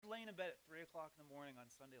in bed at 3 o'clock in the morning on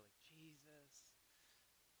Sunday, like, Jesus,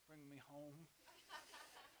 bring me home.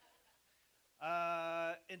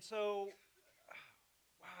 And so,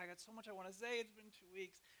 wow, I got so much I want to say. It's been 2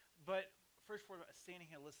 weeks. But first, for standing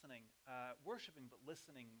here listening, worshiping, but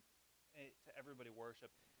listening to everybody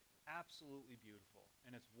worship, absolutely beautiful.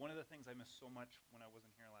 And it's one of the things I missed so much when I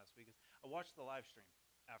wasn't here last week is I watched the live stream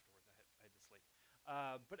afterwards. I had to sleep.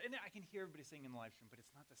 And I can hear everybody singing in the live stream, but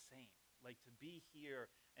it's not the same. Like to be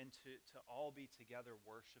here and to all be together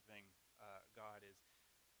worshiping God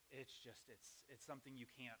it's something you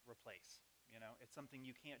can't replace. It's something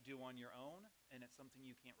you can't do on your own, and it's something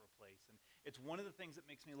you can't replace. And it's one of the things that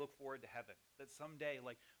makes me look forward to heaven. That someday,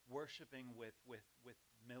 like worshiping with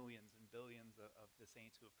millions and billions of the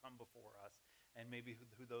saints who have come before us, and maybe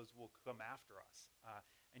who those will come after us,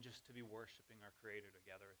 and just to be worshiping our Creator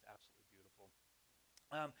together, it's absolutely beautiful.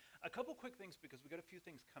 A couple quick things because we got a few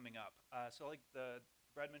things coming up. So like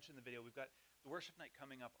Brad mentioned in the video, we've got the worship night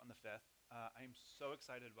coming up on the 5th. I am so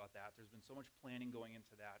excited about that. There's been so much planning going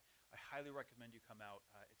into that. I highly recommend you come out.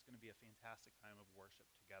 It's going to be a fantastic time of worship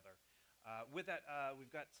together. With that,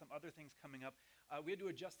 we've got some other things coming up. We had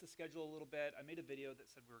to adjust the schedule a little bit. I made a video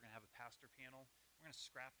that said we were going to have a pastor panel. We're going to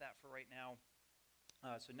scrap that for right now.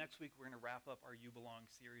 So next week, we're going to wrap up our You Belong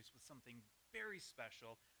series with something very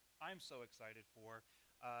special I'm so excited for.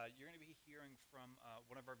 You're going to be hearing from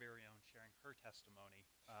one of our very own sharing her testimony,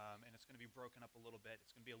 and it's going to be broken up a little bit.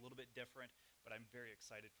 It's going to be a little bit different, but I'm very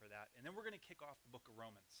excited for that. And then we're going to kick off the book of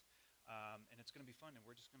Romans, and it's going to be fun, and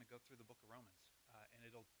we're just going to go through the book of Romans, and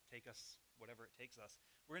it'll take us whatever it takes us.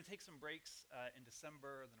 We're going to take some breaks in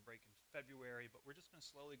December, then a break in February, but we're just going to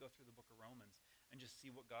slowly go through the book of Romans and just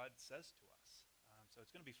see what God says to us. So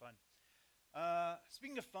it's going to be fun.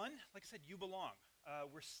 Speaking of fun, like I said, you belong.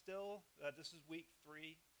 We're still, this is week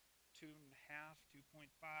 3, 2.5, 2.5,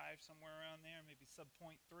 somewhere around there, maybe sub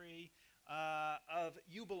point 3 of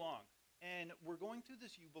You Belong. And we're going through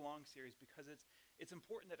this You Belong series because it's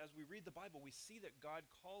important that as we read the Bible, we see that God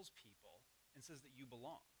calls people and says that you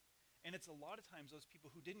belong. And it's a lot of times those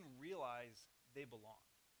people who didn't realize they belong.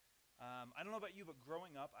 I don't know about you, but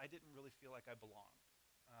growing up, I didn't really feel like I belonged.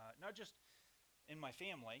 Not just in my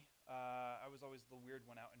family. I was always the weird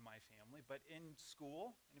one out in my family. But in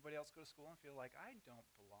school, anybody else go to school and feel like, I don't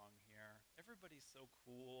belong here. Everybody's so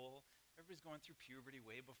cool. Everybody's going through puberty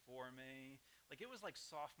way before me. Like, it was like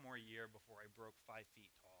sophomore year before I broke 5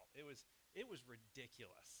 feet tall. It was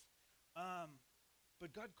ridiculous.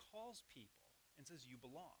 But God calls people and says, you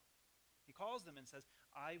belong. He calls them and says,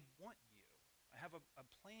 I want you. I have a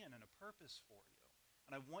plan and a purpose for you.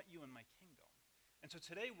 And I want you in my kingdom. And so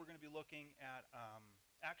today we're going to be looking at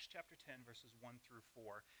Acts chapter 10, verses 1 through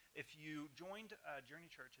 4. If you joined Journey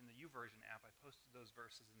Church in the YouVersion app, I posted those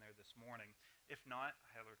verses in there this morning. If not,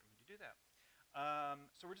 I highly recommend you do that.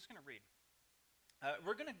 So we're just going to read.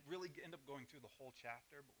 We're going to really end up going through the whole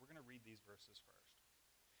chapter, but we're going to read these verses first.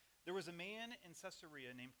 There was a man in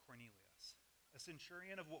Caesarea named Cornelius, a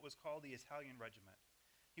centurion of what was called the Italian regiment.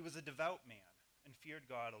 He was a devout man and feared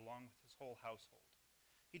God along with his whole household.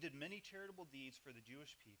 He did many charitable deeds for the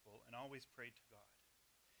Jewish people and always prayed to God.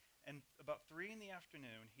 And about 3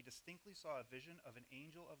 p.m, he distinctly saw a vision of an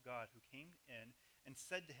angel of God who came in and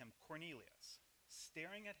said to him, Cornelius.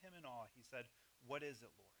 Staring at him in awe, he said, What is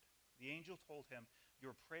it, Lord? The angel told him,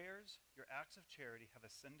 Your prayers, your acts of charity have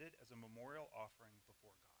ascended as a memorial offering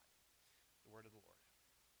before God. The word of the Lord.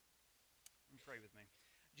 Pray with me.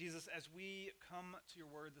 Jesus, as we come to your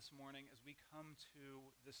word this morning, as we come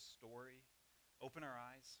to this story, open our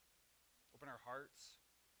eyes, open our hearts,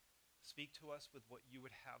 speak to us with what you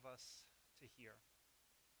would have us to hear.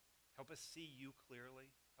 Help us see you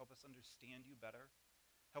clearly. Help us understand you better.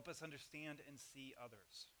 Help us understand and see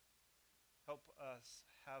others. Help us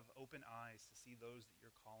have open eyes to see those that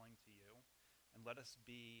you're calling to you, and let us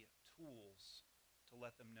be tools to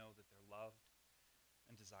let them know that they're loved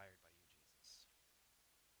and desired by you, Jesus.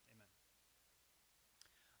 Amen.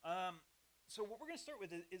 So what we're going to start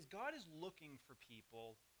with is God is looking for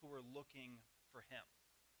people who are looking for him.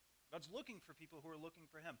 God's looking for people who are looking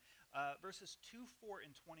for him. Verses 2, 4,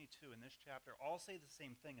 and 22 in this chapter all say the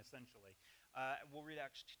same thing, essentially. We'll read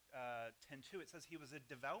Acts 10:2. It says, He was a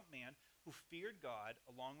devout man who feared God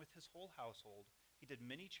along with his whole household. He did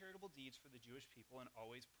many charitable deeds for the Jewish people and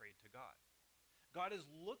always prayed to God. God is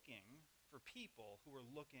looking for people who are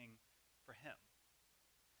looking for him.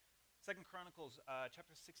 2 Chronicles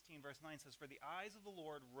chapter 16, verse 9 says, For the eyes of the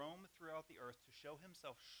Lord roam throughout the earth to show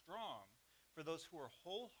himself strong for those who are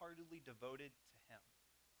wholeheartedly devoted to him.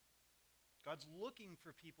 God's looking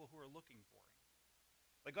for people who are looking for him.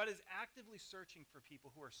 Like God is actively searching for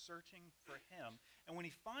people who are searching for him. And when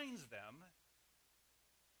he finds them,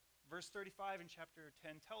 Verse 35 in chapter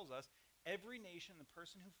 10 tells us, every nation, the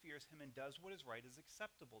person who fears him and does what is right is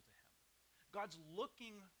acceptable to him. God's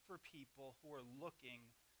looking for people who are looking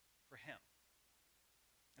for him.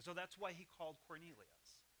 And so that's why he called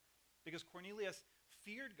Cornelius. Because Cornelius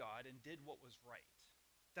feared God and did what was right.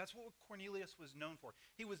 That's what Cornelius was known for.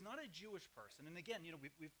 He was not a Jewish person. And again,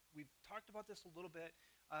 we've talked about this a little bit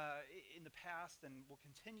in the past and will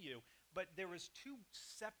continue. But there was two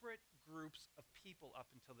separate groups of people up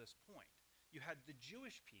until this point. You had the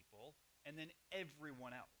Jewish people and then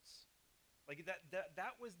everyone else. Like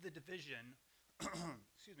that was the division,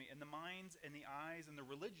 excuse me, in the minds and the eyes and the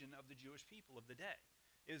religion of the Jewish people of the day.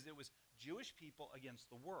 It was Jewish people against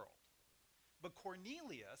the world. But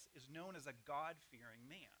Cornelius is known as a God-fearing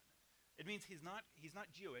man. It means he's not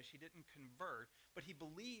Jewish, he didn't convert, but he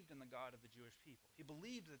believed in the God of the Jewish people. He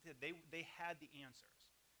believed that they had the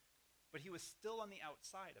answers. But he was still on the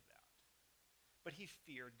outside of that. But he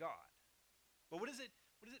feared God. But what does it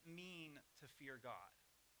mean to fear God?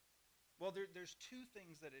 Well, there's two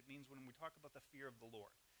things that it means when we talk about the fear of the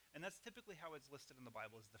Lord. And that's typically how it's listed in the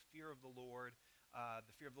Bible, is the fear of the Lord.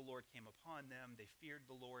 The fear of the Lord came upon them. They feared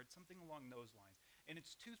the Lord, something along those lines. And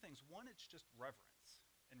it's two things. One, it's just reverence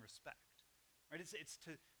and respect. Right? It's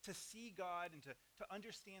to see God and to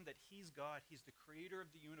understand that he's God. He's the creator of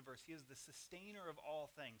the universe. He is the sustainer of all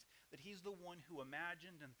things. That he's the one who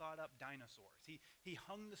imagined and thought up dinosaurs. He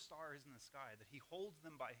hung the stars in the sky. That he holds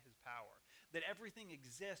them by his power. That everything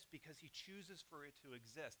exists because he chooses for it to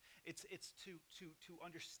exist. It's to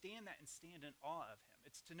understand that and stand in awe of him.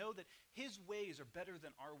 It's to know that his ways are better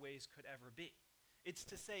than our ways could ever be. It's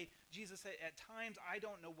to say, Jesus said, at times I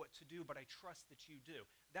don't know what to do, but I trust that you do.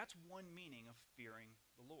 That's one meaning of fearing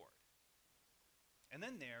the Lord. And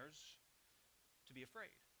then there's to be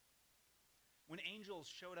afraid. When angels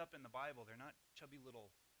showed up in the Bible, they're not chubby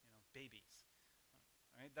little, babies.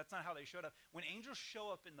 Right? That's not how they showed up. When angels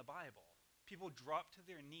show up in the Bible, people drop to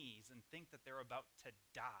their knees and think that they're about to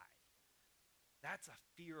die. That's a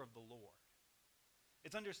fear of the Lord.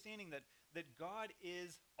 It's understanding that God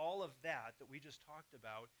is all of that we just talked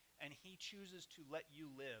about, and he chooses to let you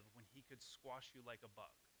live when he could squash you like a bug.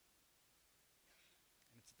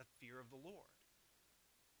 And it's the fear of the Lord.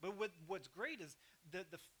 But what's great is that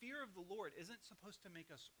the fear of the Lord isn't supposed to make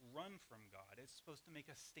us run from God. It's supposed to make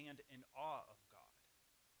us stand in awe of God.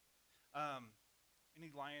 Any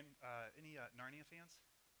Narnia fans?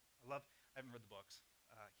 I haven't read the books.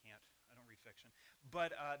 I don't read fiction.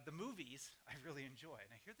 But the movies, I really enjoy.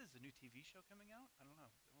 And I hear there's a new TV show coming out. I don't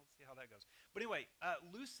know. We'll see how that goes. But anyway,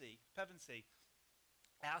 Lucy, Pevensey,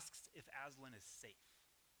 asks if Aslan is safe.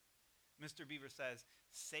 Mr. Beaver says,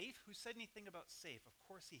 safe? Who said anything about safe? Of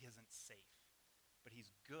course he isn't safe. But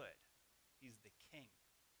he's good. He's the king.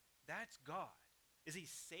 That's God. Is he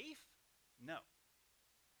safe? No.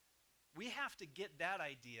 We have to get that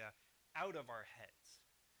idea out of our heads.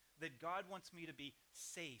 That God wants me to be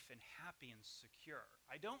safe and happy and secure.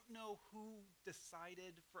 I don't know who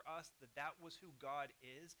decided for us that was who God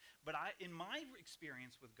is, but in my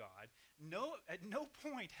experience with God, at no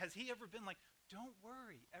point has he ever been like, don't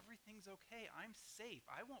worry, everything's okay, I'm safe,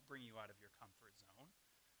 I won't bring you out of your comfort zone.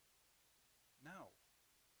 No.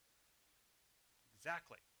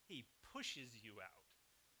 Exactly. He pushes you out,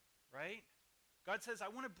 right? God says,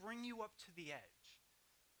 I want to bring you up to the edge.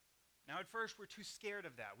 Now, at first, we're too scared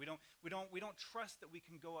of that. We don't trust that we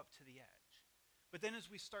can go up to the edge. But then as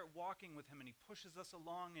we start walking with him and he pushes us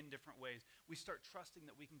along in different ways, we start trusting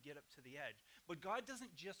that we can get up to the edge. But God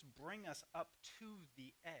doesn't just bring us up to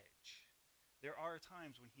the edge. There are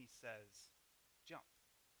times when he says, jump.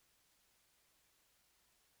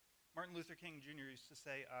 Martin Luther King Jr. used to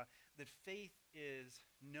say that faith is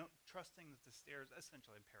trusting that the stairs,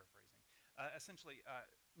 essentially, I'm paraphrasing,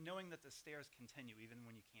 knowing that the stairs continue even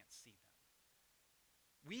when you can't see them.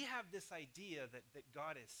 We have this idea that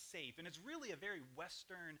God is safe, and it's really a very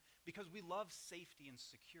Western, because we love safety and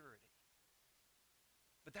security.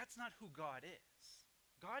 But that's not who God is.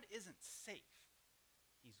 God isn't safe.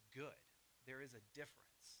 He's good. There is a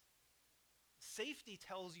difference. Safety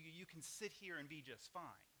tells you can sit here and be just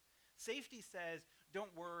fine. Safety says,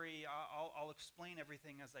 don't worry, I'll explain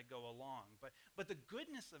everything as I go along. But the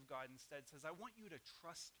goodness of God instead says, I want you to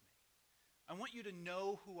trust me. I want you to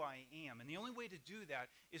know who I am. And the only way to do that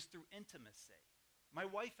is through intimacy. My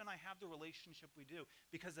wife and I have the relationship we do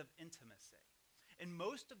because of intimacy. And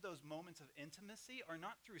most of those moments of intimacy are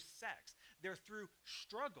not through sex. They're through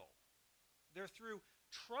struggle. They're through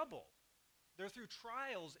trouble. They're through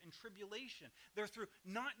trials and tribulation. They're through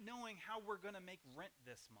not knowing how we're going to make rent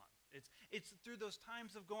this month. It's through those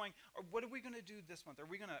times of going, or what are we going to do this month? Are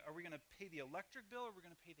we going to pay the electric bill, or are we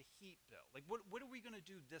going to pay the heat bill? Like, what are we going to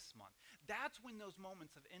do this month? That's when those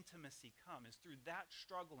moments of intimacy come, is through that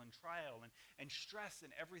struggle and trial and stress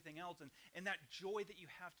and everything else, and that joy that you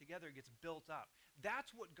have together gets built up.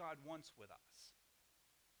 That's what God wants with us.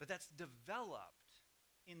 But that's developed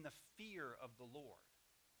in the fear of the Lord.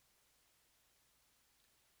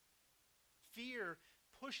 Fear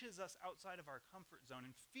pushes us outside of our comfort zone,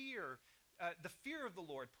 and the fear of the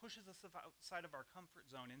Lord pushes us outside of our comfort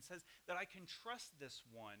zone and says that I can trust this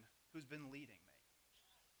one who's been leading me.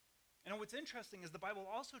 And what's interesting is the Bible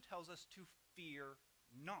also tells us to fear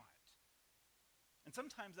not. And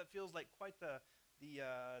sometimes that feels like quite the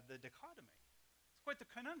dichotomy. It's quite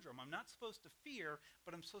the conundrum. I'm not supposed to fear,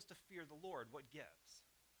 but I'm supposed to fear the Lord. What gives?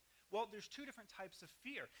 Well, there's two different types of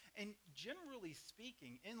fear. And generally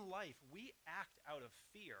speaking, in life, we act out of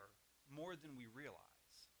fear more than we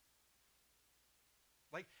realize.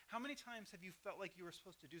 Like, how many times have you felt like you were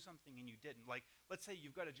supposed to do something and you didn't? Like, let's say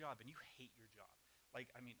you've got a job and you hate your job. Like,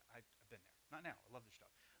 I mean, I've been there. Not now. I love this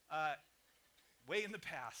job. Way in the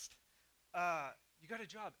past. You got a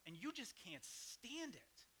job and you just can't stand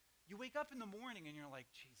it. You wake up in the morning and you're like,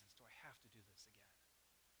 Jesus, do I have to do this again?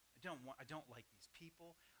 I don't like these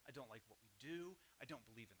people. I don't like what we do. I don't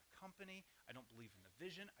believe in the company. I don't believe in the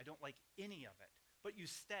vision. I don't like any of it. But you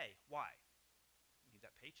stay. Why? You need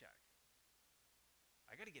that paycheck.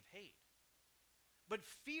 I got to get paid. But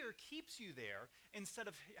fear keeps you there instead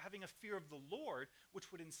of having a fear of the Lord, which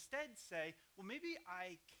would instead say, well, maybe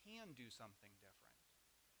I can do something different.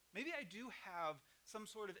 Maybe I do have some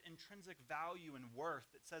sort of intrinsic value and worth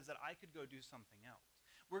that says that I could go do something else.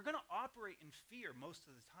 We're going to operate in fear most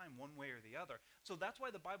of the time, one way or the other. So that's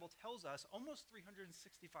why the Bible tells us almost 365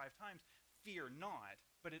 times, fear not,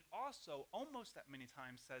 but it also almost that many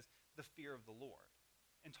times says the fear of the Lord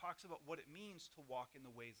and talks about what it means to walk in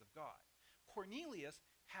the ways of God. Cornelius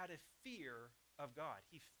had a fear of God.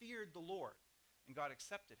 He feared the Lord, and God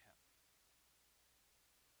accepted him.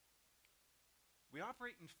 We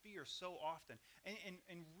operate in fear so often.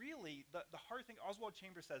 And really, the hard thing, Oswald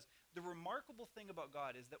Chambers says, the remarkable thing about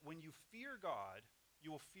God is that when you fear God,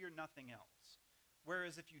 you will fear nothing else.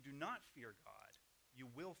 Whereas if you do not fear God, you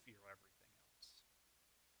will fear everything else.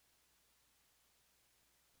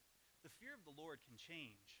 The fear of the Lord can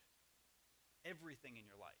change everything in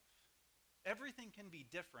your life. Everything can be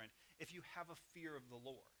different if you have a fear of the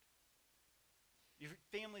Lord. Your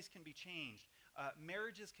families can be changed.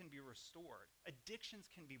 Marriages can be restored. Addictions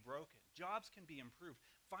can be broken. Jobs can be improved.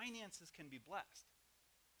 Finances can be blessed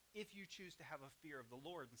if you choose to have a fear of the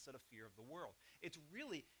Lord instead of fear of the world. It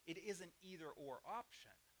is an either-or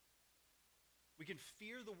option. We can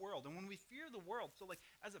fear the world. And when we fear the world, so like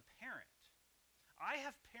as a parent, I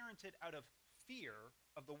have parented out of fear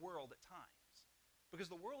of the world at times because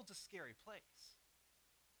the world's a scary place.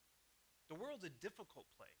 The world's a difficult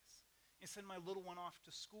place. You send my little one off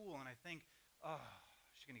to school and I think, oh,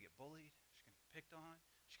 she's going to get bullied. She's going to get picked on.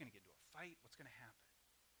 She's going to get into a fight. What's going to happen?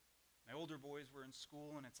 My older boys were in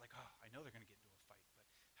school and it's like, oh, I know they're going to get into a fight, but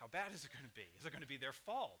how bad is it going to be? Is it going to be their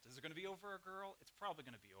fault? Is it going to be over a girl? It's probably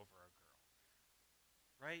going to be over a girl.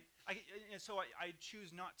 Right? So I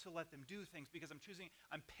choose not to let them do things because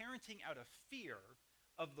I'm parenting out of fear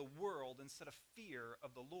of the world instead of fear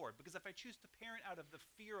of the Lord. Because if I choose to parent out of the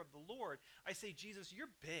fear of the Lord, I say, Jesus,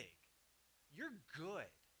 you're big. You're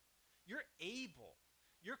good. You're able.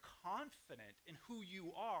 You're confident in who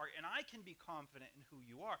you are, and I can be confident in who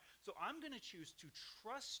you are. So I'm going to choose to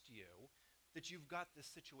trust you that you've got this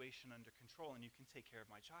situation under control and you can take care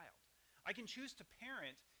of my child. I can choose to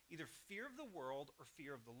parent either fear of the world or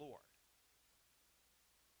fear of the Lord.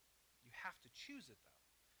 You have to choose it, though.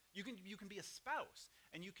 You can be a spouse,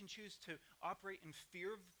 and you can choose to operate in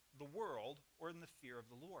fear of the world or in the fear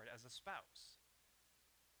of the Lord as a spouse.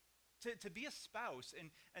 To be a spouse and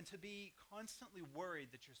to be constantly worried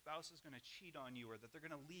that your spouse is going to cheat on you or that they're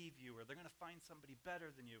going to leave you or they're going to find somebody better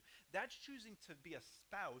than you, that's choosing to be a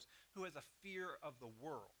spouse who has a fear of the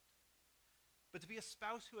world. But to be a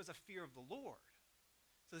spouse who has a fear of the Lord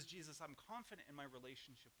says, Jesus, I'm confident in my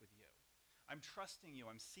relationship with you. I'm trusting you.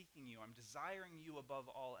 I'm seeking you. I'm desiring you above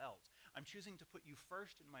all else. I'm choosing to put you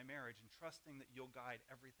first in my marriage and trusting that you'll guide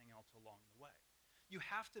everything else along the way. You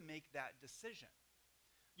have to make that decision.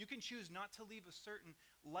 You can choose not to leave a certain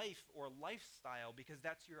life or lifestyle because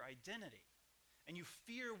that's your identity. And you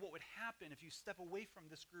fear what would happen if you step away from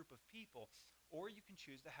this group of people. Or you can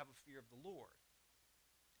choose to have a fear of the Lord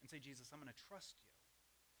and say, Jesus, I'm going to trust you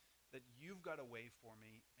that you've got a way for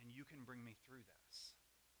me and you can bring me through this.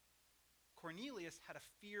 Cornelius had a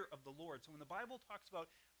fear of the Lord. So when the Bible talks about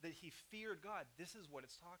that he feared God, this is what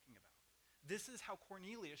it's talking about. This is how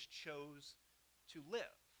Cornelius chose to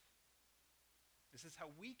live. This is how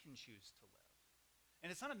we can choose to live. And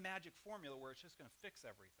it's not a magic formula where it's just going to fix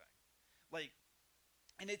everything.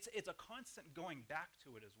 And it's a constant going back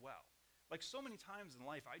to it as well. Like so many times in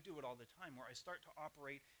life, I do it all the time where I start to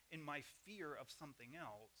operate in my fear of something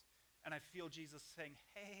else, and I feel Jesus saying,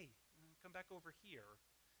 hey, come back over here,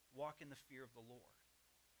 walk in the fear of the Lord.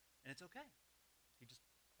 And it's okay.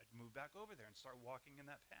 I'd move back over there and start walking in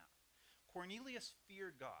that path. Cornelius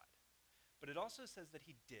feared God, but it also says that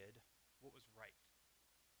he did what was right.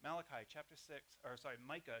 Micah chapter 6,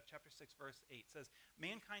 verse 8 says,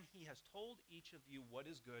 mankind, he has told each of you what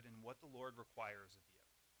is good and what the Lord requires of you.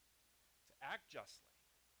 To act justly,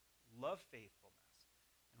 love faithfulness,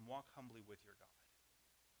 and walk humbly with your God.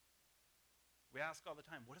 We ask all the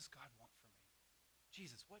time, what does God want from me?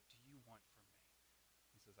 Jesus, what do you want from me?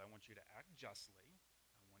 He says, I want you to act justly,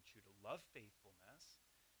 I want you to love faithfulness,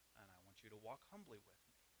 and I want you to walk humbly with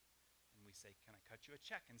me. And we say, can I cut you a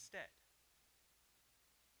check instead?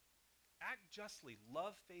 Act justly,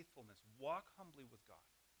 love faithfulness, walk humbly with God.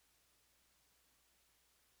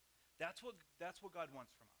 That's what God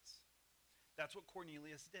wants from us. That's what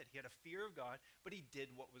Cornelius did. He had a fear of God, but he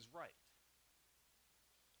did what was right.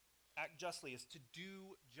 Act justly is to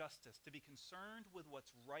do justice, to be concerned with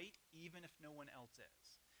what's right even if no one else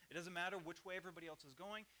is. It doesn't matter which way everybody else is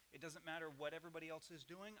going. It doesn't matter what everybody else is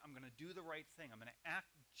doing. I'm going to do the right thing. I'm going to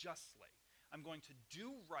act justly. I'm going to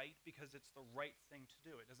do right because it's the right thing to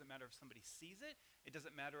do. It doesn't matter if somebody sees it. It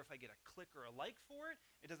doesn't matter if I get a click or a like for it.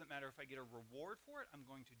 It doesn't matter if I get a reward for it. I'm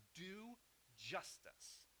going to do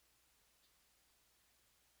justice.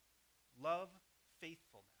 Love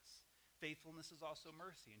faithfulness. Faithfulness is also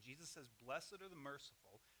mercy. And Jesus says, blessed are the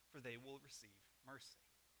merciful, for they will receive mercy.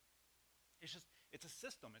 It's a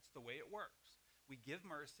system. It's the way it works. We give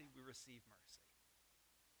mercy, we receive mercy.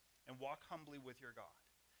 And walk humbly with your God.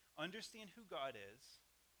 Understand who God is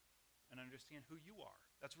and understand who you are.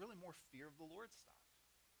 That's really more fear of the Lord stuff.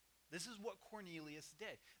 This is what Cornelius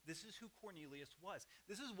did. This is who Cornelius was.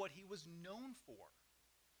 This is what he was known for.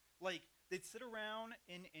 Like, they'd sit around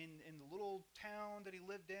in the little town that he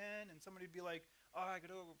lived in, and somebody would be like, oh, I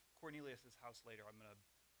gotta go to Cornelius' house later. I'm gonna,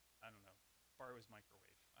 I don't know, borrow his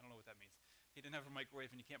microwave. I don't know what that means. He didn't have a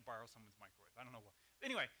microwave, and you can't borrow someone's microwave. I don't know what.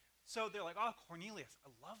 Anyway, so they're like, oh, Cornelius,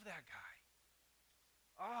 I love that guy.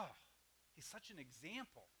 Oh, he's such an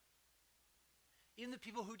example. Even the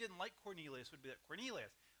people who didn't like Cornelius would be like,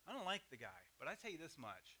 Cornelius, I don't like the guy, but I tell you this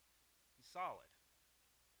much, he's solid.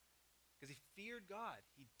 Because he feared God.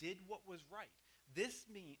 He did what was right. This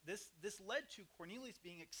led to Cornelius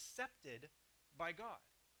being accepted by God.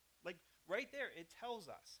 Like right there, it tells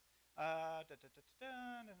us. Where is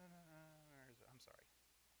it? I'm sorry.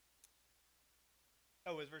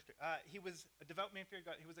 Oh, it was verse 2. He was a devout man, feared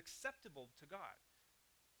God. He was acceptable to God.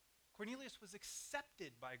 Cornelius was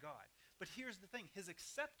accepted by God. But here's the thing. His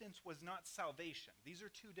acceptance was not salvation. These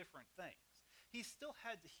are two different things. He still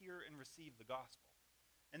had to hear and receive the gospel.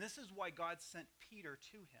 And this is why God sent Peter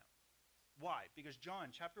to him. Why? Because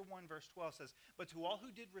John chapter 1 verse 12 says, but to all who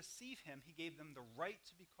did receive him, he gave them the right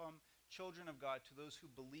to become children of God to those who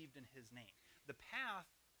believed in his name. The path,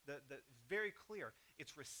 the very clear.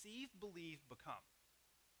 It's receive, believe, become.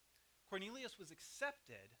 Cornelius was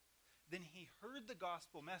accepted, then he heard the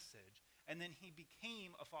gospel message, and then he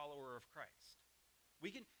became a follower of Christ.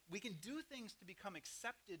 We can do things to become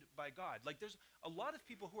accepted by God. Like there's a lot of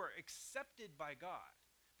people who are accepted by God,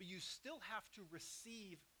 but you still have to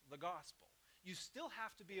receive the gospel. You still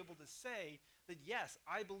have to be able to say that, yes,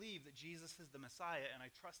 I believe that Jesus is the Messiah and I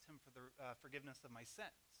trust him for the forgiveness of my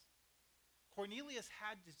sins. Cornelius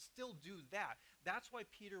had to still do that. That's why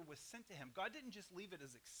Peter was sent to him. God didn't just leave it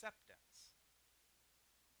as acceptance,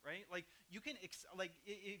 right? Like you can,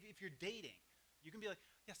 if you're dating, you can be like,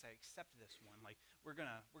 yes, I accept this one. Like we're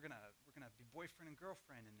gonna be boyfriend and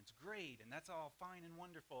girlfriend, and it's great, and that's all fine and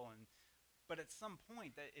wonderful. But at some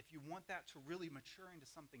point, that if you want that to really mature into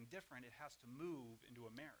something different, it has to move into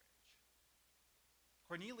a marriage.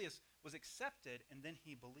 Cornelius was accepted, and then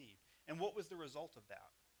he believed. And what was the result of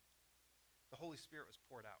that? The Holy Spirit was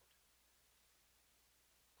poured out.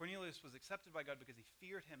 Cornelius was accepted by God because he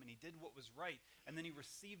feared him and he did what was right. And then he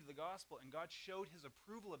received the gospel, and God showed his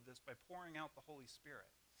approval of this by pouring out the Holy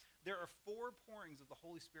Spirit. There are 4 pourings of the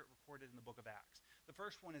Holy Spirit recorded in the book of Acts. The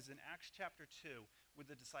first one is in Acts chapter 2 with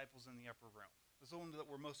the disciples in the upper room. This is the one that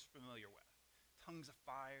we're most familiar with. Tongues of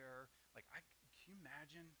fire. Can you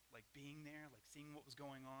imagine being there, seeing what was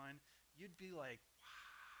going on? You'd be like,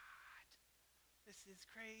 what? This is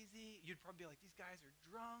crazy. You'd probably be like, these guys are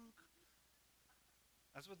drunk.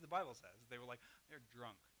 That's what the Bible says. They were like, they're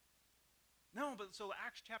drunk. No, but so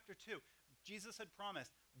Acts chapter 2, Jesus had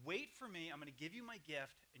promised, wait for me, I'm going to give you my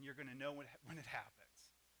gift, and you're going to know when it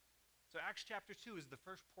happens. So Acts chapter 2 is the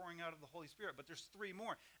first pouring out of the Holy Spirit, but there's three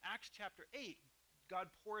more. Acts chapter 8,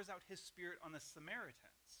 God pours out his Spirit on the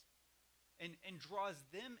Samaritans and draws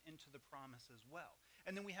them into the promise as well.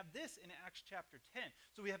 And then we have this in Acts chapter 10.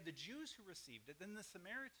 So we have the Jews who received it, then the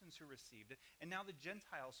Samaritans who received it, and now the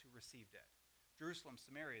Gentiles who received it. Jerusalem,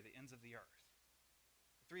 Samaria, the ends of the earth.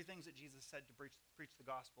 Three things that Jesus said to preach the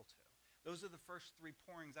gospel to. Those are the first three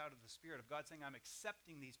pourings out of the Spirit of God saying, I'm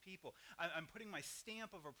accepting these people. I'm putting my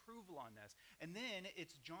stamp of approval on this. And then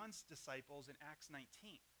it's John's disciples in Acts 19,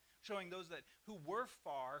 showing those that who were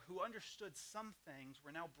far, who understood some things,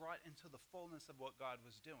 were now brought into the fullness of what God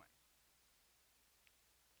was doing.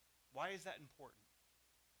 Why is that important?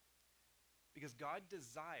 Because God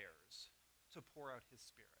desires to pour out his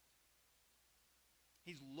Spirit.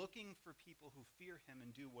 He's looking for people who fear him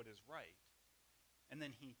and do what is right. And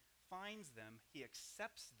then he finds them, he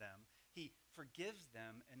accepts them, he forgives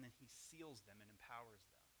them, and then he seals them and empowers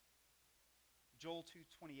them. Joel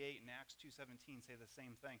 2:28 and Acts 2:17 say the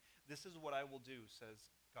same thing. This is what I will do,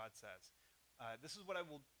 God says. This is what I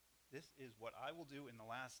will do in the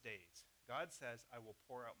last days. God says, I will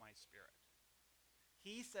pour out my Spirit.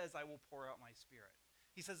 He says, I will pour out my Spirit.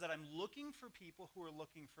 He says that I'm looking for people who are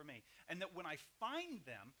looking for me. And that when I find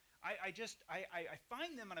them, I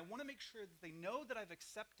find them and I want to make sure that they know that I've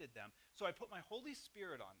accepted them. So I put my Holy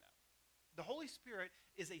Spirit on them. The Holy Spirit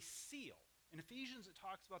is a seal. In Ephesians, it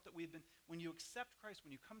talks about that when you accept Christ,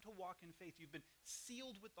 when you come to walk in faith, you've been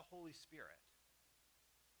sealed with the Holy Spirit.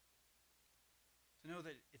 To know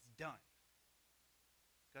that it's done.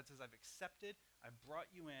 God says, I've accepted, I've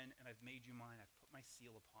brought you in, and I've made you mine. I've put my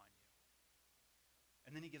seal upon you.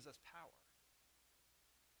 And then he gives us power.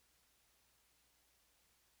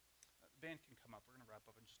 The band can come up. We're going to wrap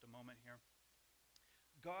up in just a moment here.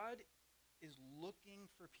 God is looking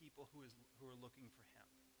for people who are looking for him.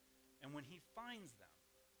 And when he finds them,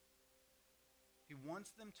 he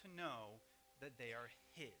wants them to know that they are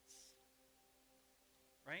his.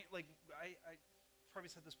 Right? Like, I probably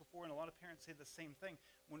said this before, and a lot of parents say the same thing.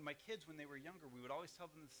 When my kids, when they were younger, we would always tell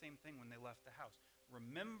them the same thing when they left the house.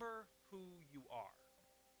 Remember who you are.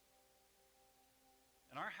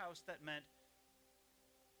 In our house, that meant,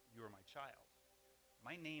 you are my child.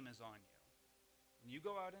 My name is on you. When you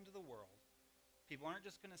go out into the world, people aren't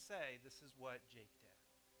just going to say, this is what Jake did.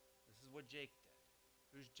 This is what Jake did.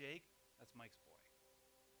 Who's Jake? That's Mike's boy.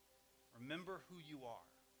 Remember who you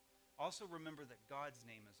are. Also remember that God's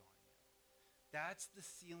name is on you. That's the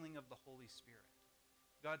sealing of the Holy Spirit.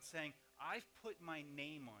 God's saying, I've put my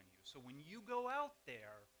name on you. So when you go out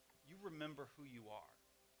there, you remember who you are.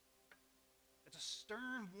 It's a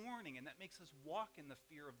stern warning, and that makes us walk in the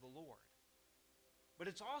fear of the Lord. But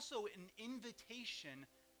it's also an invitation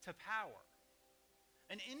to power.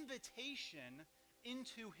 An invitation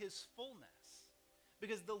into his fullness.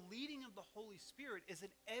 Because the leading of the Holy Spirit is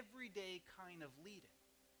an everyday kind of leading.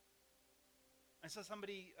 I saw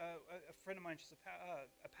somebody, a friend of mine, she's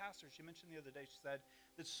a pastor, she mentioned the other day, she said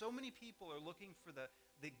that so many people are looking for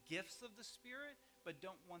the gifts of the Spirit, but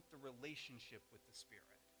don't want the relationship with the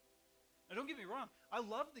Spirit. Now don't get me wrong, I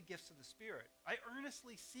love the gifts of the Spirit. I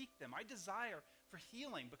earnestly seek them. I desire for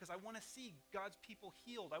healing because I want to see God's people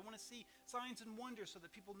healed. I want to see signs and wonders so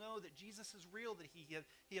that people know that Jesus is real, that he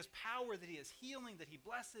has power, that he has healing, that he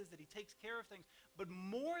blesses, that he takes care of things. But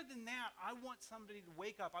more than that, I want somebody to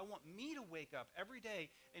wake up. I want me to wake up every day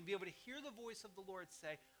and be able to hear the voice of the Lord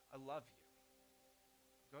say, I love you.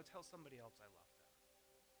 Go tell somebody else I love them.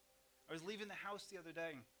 I was leaving the house the other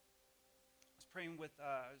day. I was praying with,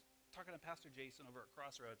 I was talking to Pastor Jason over at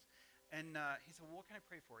Crossroads, and he said, well, what can I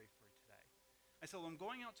pray for you for today? I said, well, I'm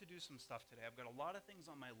going out to do some stuff today. I've got a lot of things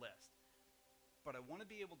on my list, but I want to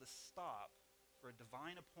be able to stop for a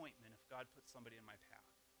divine appointment if God puts somebody in my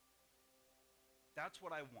path. That's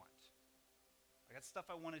what I want. I got stuff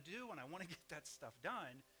I want to do, and I want to get that stuff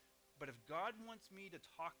done, but if God wants me to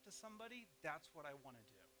talk to somebody, that's what I want to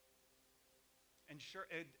do. And sure,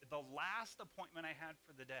 the last appointment I had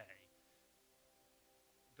for the day,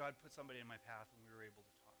 God put somebody in my path and we were able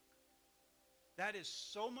to talk. That is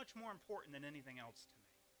so much more important than anything else to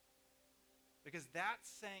me. Because that's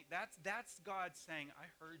God saying, I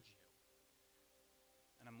heard you.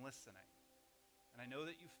 And I'm listening. And I know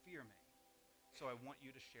that you fear me. So I want you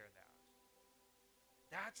to share that.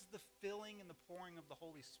 That's the filling and the pouring of the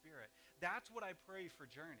Holy Spirit. That's what I pray for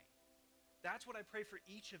Journey. That's what I pray for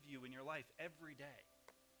each of you in your life every day.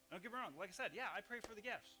 Don't get me wrong. Like I said, yeah, I pray for the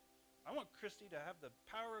gifts. I want Christy to have the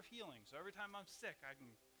power of healing, so every time I'm sick, I can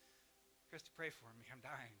Christy, pray for me. I'm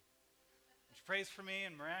dying. And she prays for me,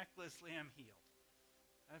 and miraculously I'm healed.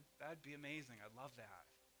 That'd be amazing. I'd love that.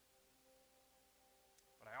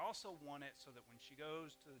 But I also want it so that when she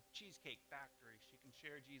goes to the Cheesecake Factory, she can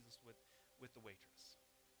share Jesus with the waitress.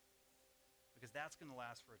 Because that's going to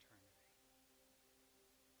last for eternity.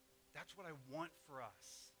 That's what I want for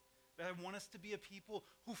us. I want us to be a people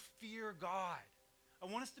who fear God. I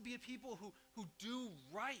want us to be a people who do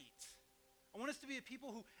right. I want us to be a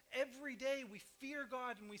people who every day we fear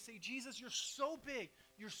God and we say, Jesus, you're so big.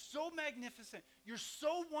 You're so magnificent. You're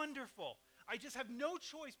so wonderful. I just have no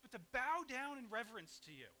choice but to bow down in reverence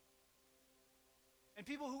to you. And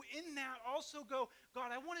people who in that also go,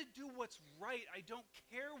 God, I want to do what's right. I don't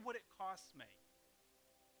care what it costs me.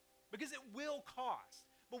 Because it will cost.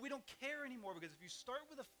 But we don't care anymore, because if you start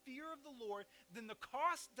with a fear of the Lord, then the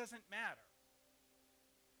cost doesn't matter.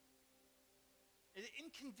 The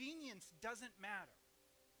inconvenience doesn't matter.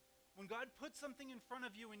 When God puts something in front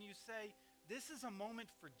of you and you say, this is a moment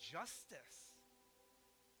for justice.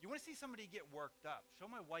 You want to see somebody get worked up? Show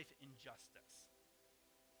my wife Injustice.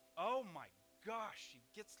 Oh my gosh, she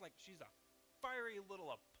gets like she's a fiery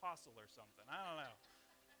little apostle or something. I don't know.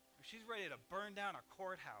 She's ready to burn down a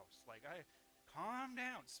courthouse. Calm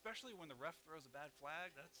down, especially when the ref throws a bad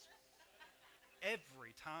flag. That's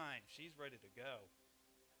every time she's ready to go.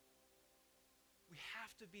 We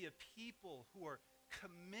have to be a people who are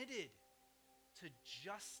committed to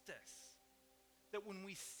justice. That when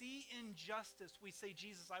we see injustice, we say,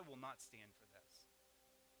 Jesus, I will not stand for this.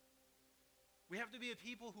 We have to be a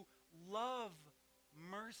people who love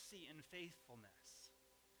mercy and faithfulness,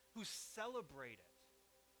 who celebrate it.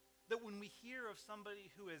 That when we hear of somebody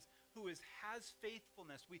who has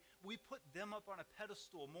faithfulness, we put them up on a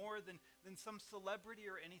pedestal more than some celebrity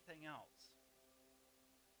or anything else.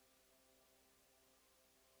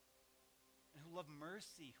 And who love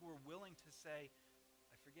mercy, who are willing to say,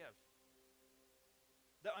 I forgive.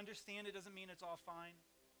 That understand it doesn't mean it's all fine.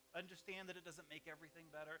 Understand that it doesn't make everything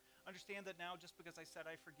better. Understand that now just because I said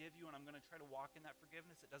I forgive you and I'm going to try to walk in that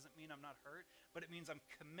forgiveness, it doesn't mean I'm not hurt, but it means I'm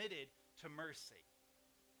committed to mercy.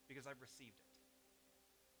 Because I've received it.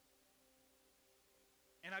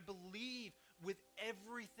 And I believe with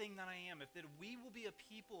everything that I am, that we will be a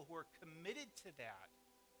people who are committed to that,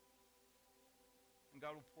 and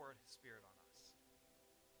God will pour out his Spirit on us.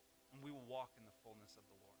 And we will walk in the fullness of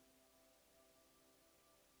the Lord.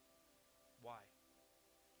 Why?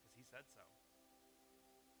 Because he said so.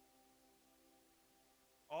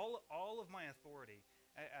 All of my authority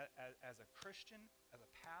as a Christian, as a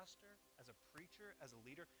pastor, as a preacher, as a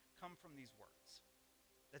leader, come from these words.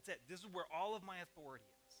 That's it. This is where all of my authority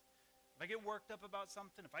is. If I get worked up about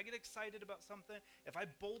something, if I get excited about something, if I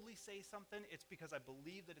boldly say something, it's because I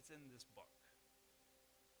believe that it's in this book.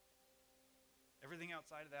 Everything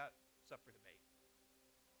outside of that, it's up for debate.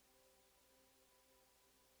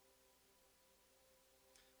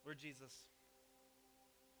 Lord Jesus,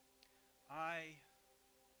 I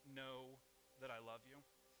know that I love you,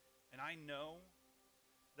 and I know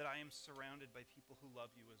that I am surrounded by people who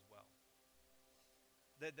love you as well.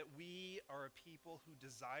 That we are a people who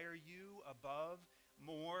desire you above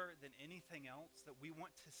more than anything else, that we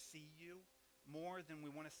want to see you more than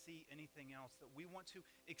we want to see anything else, that we want to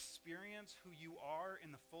experience who you are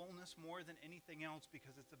in the fullness more than anything else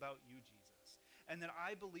because it's about you, Jesus. And that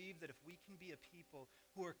I believe that if we can be a people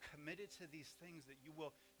who are committed to these things, that you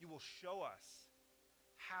will show us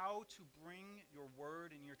how to bring your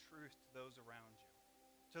word and your truth to those around you.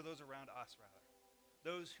 To those around us, rather.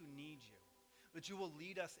 Those who need you. That you will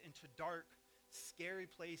lead us into dark, scary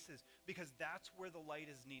places because that's where the light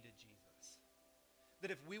is needed, Jesus. That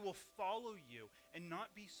if we will follow you and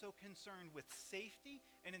not be so concerned with safety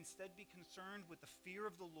and instead be concerned with the fear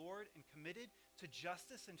of the Lord and committed to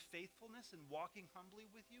justice and faithfulness and walking humbly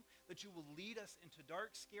with you, that you will lead us into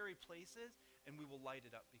dark, scary places and we will light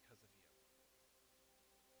it up because of you.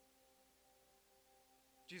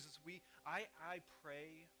 Jesus, I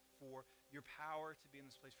pray for your power to be in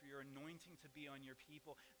this place, for your anointing to be on your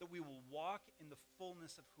people, that we will walk in the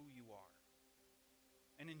fullness of who you are.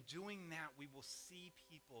 And in doing that, we will see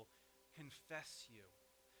people confess you,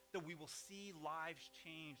 that we will see lives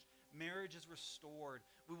changed, marriages restored,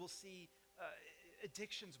 we will see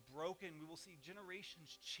addictions broken, we will see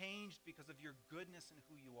generations changed because of your goodness and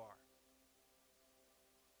who you are.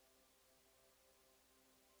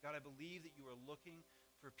 God, I believe that you are looking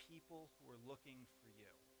for people who are looking for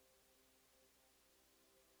you.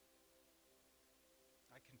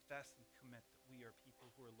 I confess and commit that we are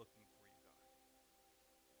people who are looking for you, God.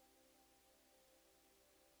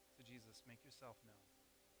 So Jesus, make yourself known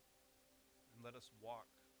and let us walk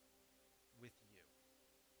with you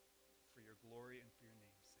for your glory and for your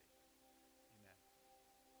name's sake. Amen.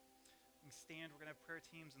 We can stand. We're going to have prayer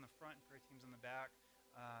teams in the front and prayer teams in the back.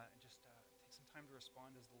 And just take some time to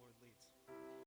respond as the Lord leads.